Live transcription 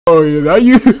Oh yeah,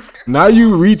 now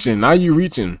you reaching.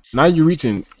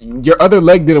 Your other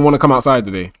leg didn't want to come outside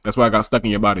today. That's why I got stuck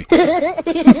in your body.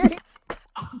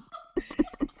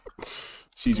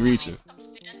 She's reaching.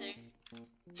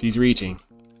 She's reaching.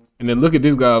 And then look at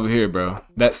this guy over here, bro.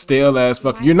 That stale ass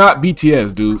fuck. You're not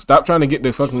BTS, dude. Stop trying to get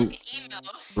the fucking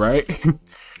right.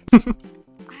 I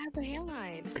have a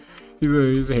hairline.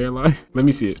 He's a hairline. Let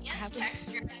me see it. You have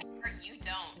texture, but you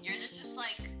don't. You're just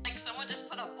like someone just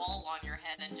put a ball on your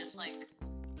head and just like.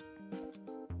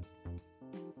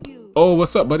 Oh,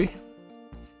 what's up, buddy?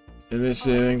 And this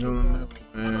shit ain't going up,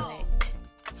 man.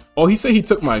 Oh, he said he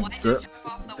took my girl.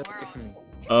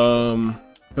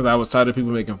 Because I was tired of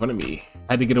people making fun of me.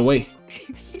 I had to get away.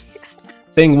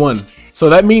 Thing one. So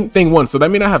that mean thing one. So that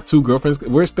mean I have 2 girlfriends.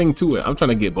 Where's thing 2 at? I'm trying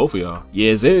to get both of y'all.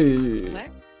 Yes, There's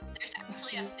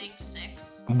actually a thing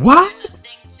 6. What? There's a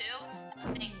thing 2,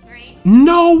 a thing 3.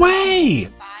 No way.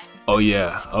 5. Oh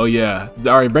yeah. Oh yeah.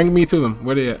 All right, bring me to them.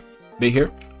 Where they at? They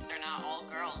here? They're not all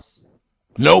girls.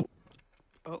 Nope.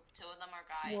 2 of them are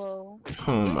guys. Whoa.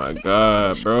 Oh my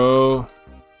god, bro.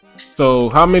 So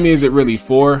how many is it really?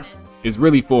 4? It's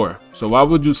really 4. So why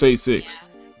would you say 6? Yeah.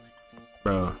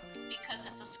 Bro. Because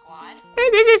it's a squad.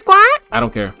 This is squad? I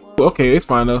don't care. Okay, it's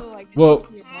fine though. Well,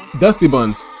 Dusty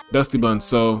Buns. Dusty Buns.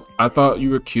 So I thought you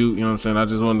were cute, you know what I'm saying? I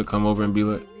just wanted to come over and be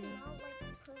like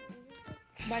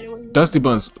Dusty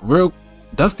Buns,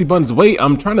 Dusty Buns, wait,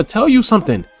 I'm trying to tell you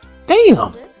something.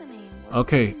 Damn.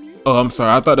 Okay. Oh, I'm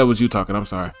sorry. I thought that was you talking. I'm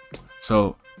sorry.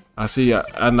 So I see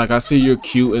I see you're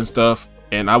cute and stuff.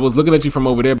 And I was looking at you from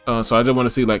over there, so I just want to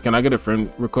see, like, can I get a friend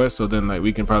request so then, like,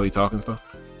 we can probably talk and stuff?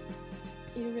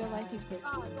 In real life, he's pretty.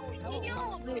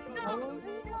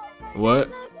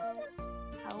 What?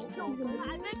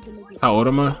 How old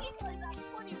am I?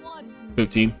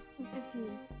 15.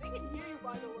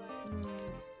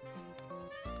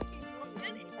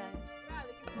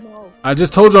 I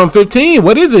just told you I'm 15.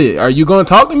 What is it? Are you going to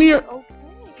talk to me? Or?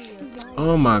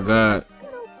 Oh my god.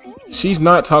 She's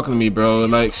not talking to me, bro.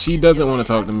 Like, she doesn't want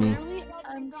to talk to me.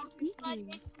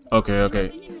 Okay,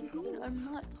 okay.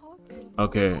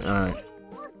 Okay, alright.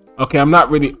 Okay, I'm not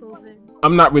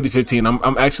really 15.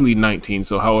 I'm actually 19,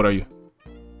 so how old are you?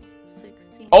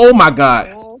 16. Oh my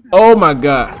god. Oh my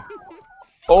god.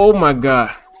 Oh my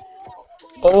god.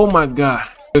 Oh my god.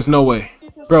 There's no way.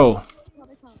 Bro.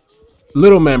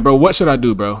 Little man, bro, what should I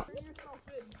do, bro?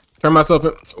 Turn myself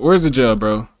in. Where's the jail,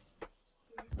 bro?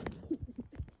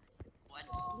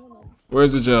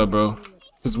 Where's the jail, bro?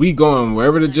 Cause we going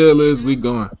wherever the jail is, we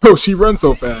going. Bro, she runs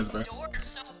so fast, bro.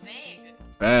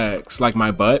 Facts, like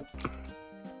my butt.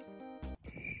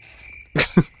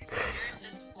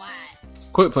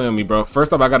 Quit playing with me, bro.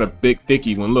 First off, I got a big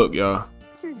thicky one. Look, y'all.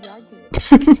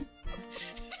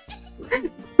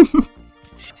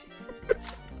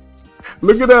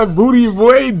 Look at that booty,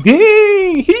 boy.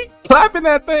 Dang, he clapping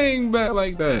that thing back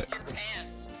like that.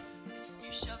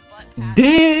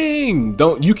 Dang!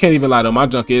 You can't even lie though. My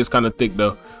junk is kind of thick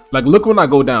though. Like, look when I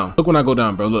go down. Look when I go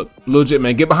down, bro. Look, legit,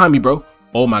 man. Get behind me, bro.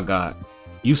 Oh my god,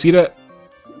 you see that?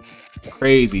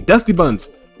 Crazy, Dusty Buns.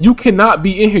 You cannot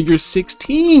be in here. You're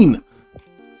 16.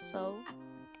 So,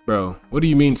 bro, what do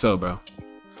you mean so, bro?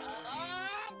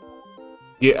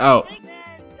 Get out.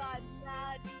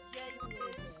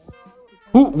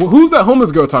 Who's that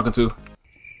homeless girl talking to?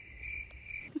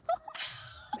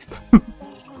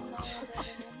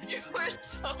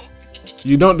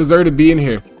 You don't deserve to be in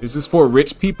here. Is this for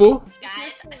rich people?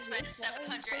 Guys, I spent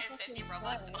 750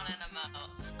 Robux on an emote.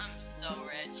 I'm so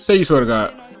rich. Say you swear to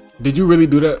God. Did you really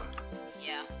do that?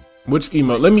 Yeah. Which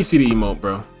emote? Let me see the emote,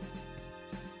 bro.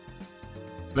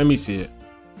 Let me see it.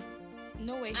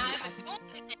 no way.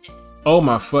 Oh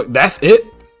my fuck. That's it?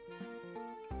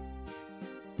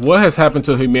 What has happened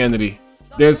to humanity?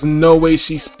 There's no way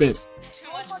she spent.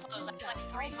 Too much clothes.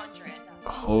 I had like 300.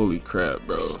 Holy crap,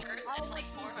 bro. Shirts and like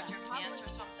 400 pants or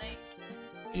something.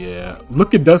 Yeah.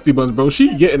 Look at Dusty Buns, bro.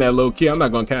 She getting that low key. I'm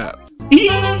not gonna cap.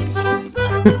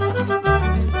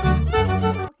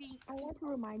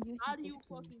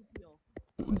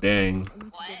 Dang.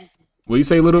 What? What you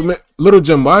say, little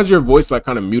Jim? Why is your voice like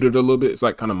kind of muted a little bit? It's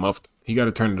like kind of muffed. You got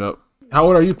to turn it up. How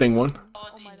old are you, thing one? Oh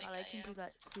my god, I can do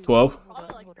that. 12.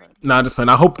 Nah, just playing.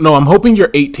 I'm hoping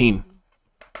you're 18.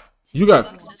 You got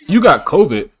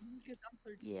COVID.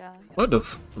 Yeah. What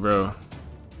the bro?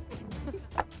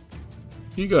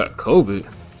 You got COVID. I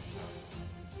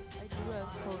do have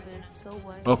COVID, so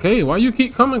what? Okay, why you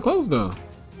keep coming close though?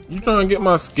 You trying to get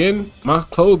my skin? My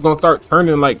clothes gonna start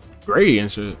turning like gray and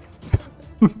shit.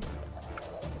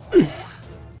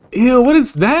 Ew, what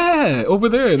is that over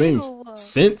there? Name's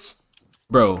Sense?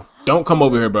 Bro, don't come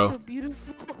over here, bro.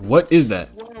 What is that?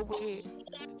 Whoa, wait.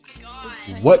 God.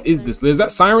 What is this? Is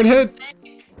that Siren Head?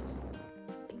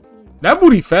 That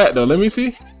booty fat though. Let me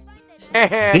see.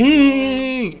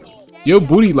 Dang. Your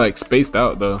booty like spaced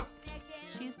out though.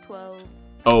 She's 12.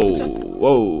 Oh,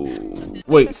 whoa.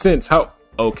 Wait, since how?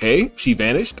 Okay, she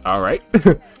vanished. All right. No,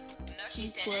 she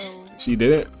She's didn't. 12. She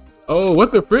didn't. Oh,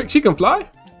 what the frick? She can fly?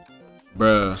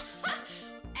 Bruh.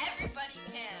 Everybody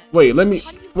can. Wait, let me.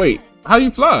 Wait, how you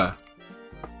fly?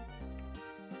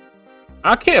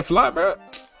 I can't fly, bro.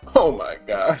 Oh my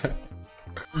god.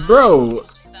 Bro,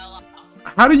 Just fell off.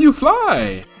 how do you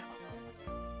fly?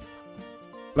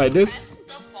 Like this? Press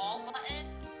the fall button,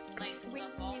 like the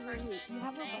fall person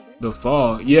thing, The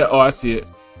fall. Yeah, oh, I see it.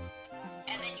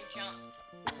 and then you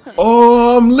jump.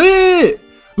 Oh, I'm lit.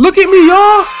 Look at me,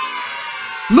 y'all.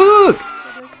 Look,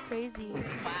 That looks crazy.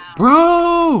 Wow.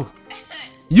 bro.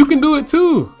 You can do it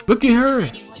too. Look at her. You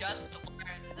just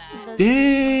learned that.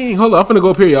 Dang. Hold on, I'm finna go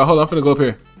up here, y'all. Hold on, I'm finna go up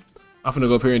here. I'm finna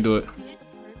go up here and do it. See the person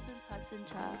typed in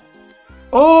chat.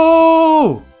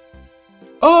 Oh.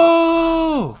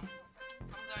 Oh. I'm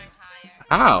going higher.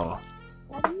 How?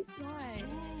 Why do you fly?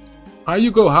 How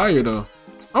you go higher though?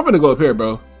 I'm gonna go up here,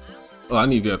 bro. Oh, I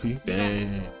need VIP.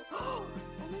 Dang.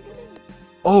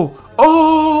 Oh,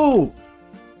 oh,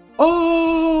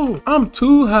 oh! I'm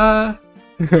too high.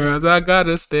 I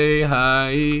gotta stay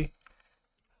high,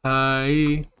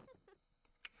 high.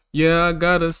 Yeah, I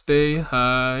gotta stay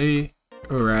high.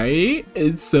 Right?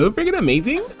 It's so freaking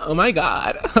amazing. Oh my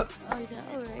god. Oh, yeah,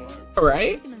 alright.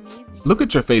 Right? Freaking amazing. Look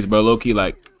at your face, bro. Low key,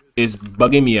 like, it's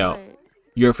bugging me out. But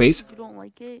Your face? you don't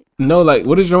like it? No, like,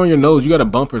 what is on your nose? You got a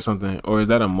bump or something? Or is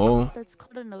that a mole? That's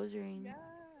called a nose ring.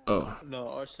 Oh, No,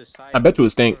 our society. I bet you it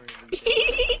stink.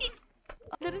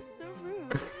 That is so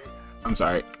rude. I'm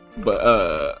sorry.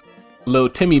 But, little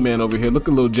Timmy man over here. Look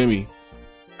at little Jimmy.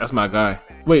 That's my guy.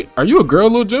 Wait, are you a girl,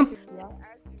 little Jim?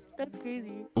 That's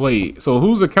crazy. Wait, so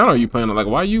whose account are you playing on? Like,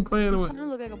 why are you playing I with? don't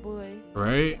look like a boy.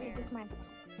 Right?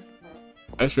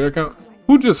 That's your account?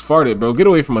 Who just farted, bro? Get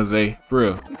away from us, Zay. For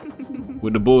real.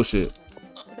 With the bullshit.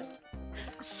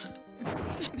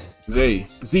 Zay.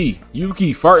 Z, you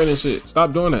keep farting and shit.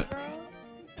 Stop doing that.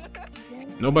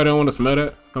 Nobody don't want to smell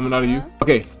that coming out of you.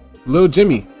 Okay, Lil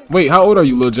Jimmy. Wait, how old are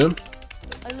you, Lil Jim?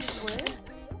 I look what?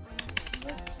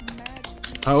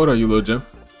 How old are you, Lil Jim?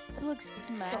 I look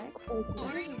smack.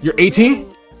 You're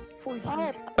 18?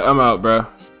 Oh, I'm out, bro.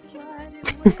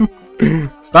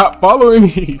 Stop following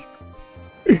me.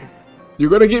 You're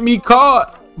gonna get me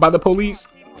caught by the police.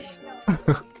 Yo,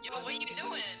 what are you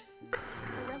doing?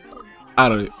 I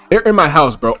don't know. They're in my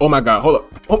house, bro. Oh my god, hold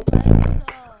up. Oh.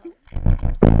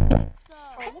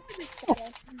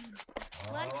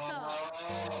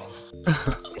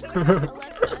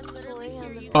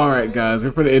 Alright guys,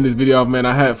 we're gonna end this video off, man.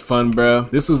 I had fun, bro.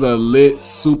 This was a lit,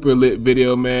 super lit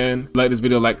video, man. Like this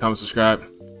video, like, comment, subscribe.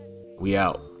 We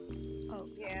out. Oh,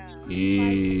 yeah.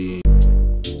 Yeah.